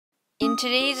In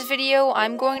today's video,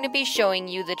 I'm going to be showing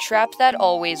you the trap that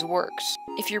always works.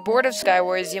 If you're bored of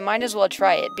Skywars, you might as well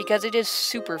try it because it is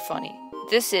super funny.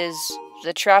 This is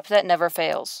the trap that never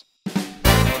fails.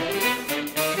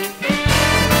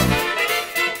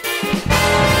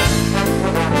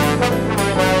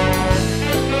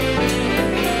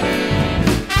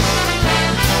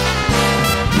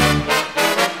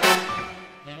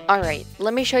 Alright,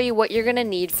 let me show you what you're gonna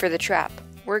need for the trap.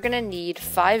 We're gonna need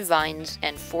 5 vines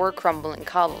and 4 crumbling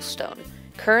cobblestone.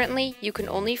 Currently, you can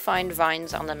only find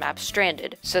vines on the map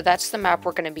Stranded, so that's the map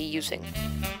we're gonna be using.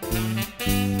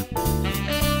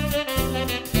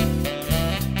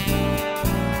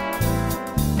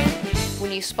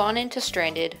 When you spawn into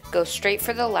Stranded, go straight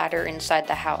for the ladder inside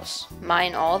the house.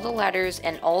 Mine all the ladders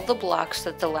and all the blocks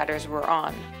that the ladders were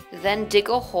on. Then dig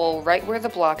a hole right where the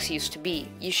blocks used to be.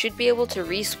 You should be able to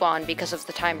respawn because of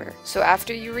the timer. So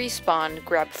after you respawn,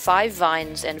 grab 5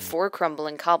 vines and 4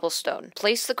 crumbling cobblestone.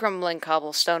 Place the crumbling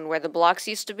cobblestone where the blocks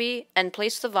used to be, and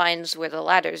place the vines where the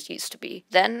ladders used to be.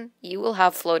 Then, you will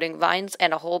have floating vines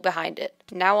and a hole behind it.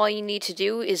 Now all you need to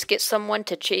do is get someone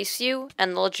to chase you,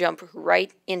 and they'll jump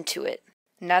right into it.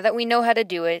 Now that we know how to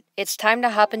do it, it's time to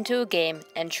hop into a game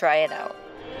and try it out.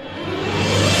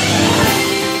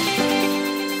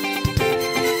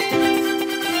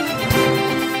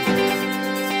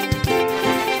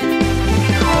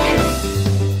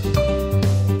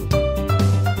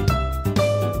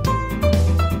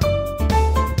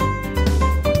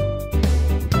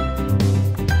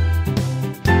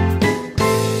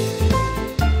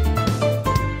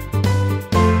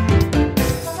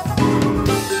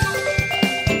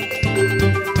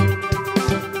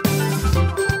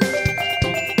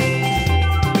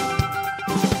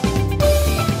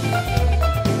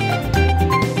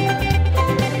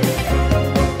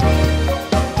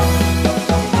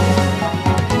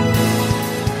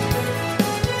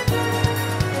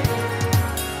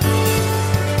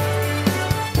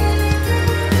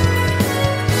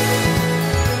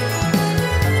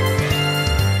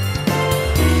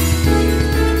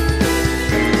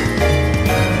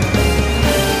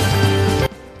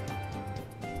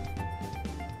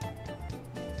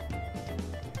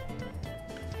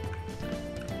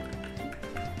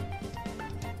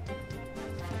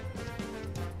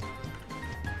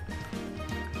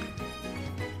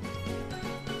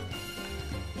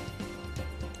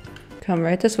 Come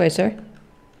right this way, sir.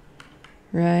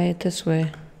 Right this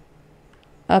way.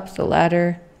 Up the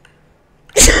ladder.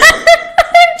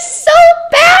 I'm so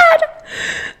bad!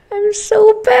 I'm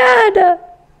so bad!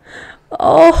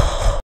 Oh.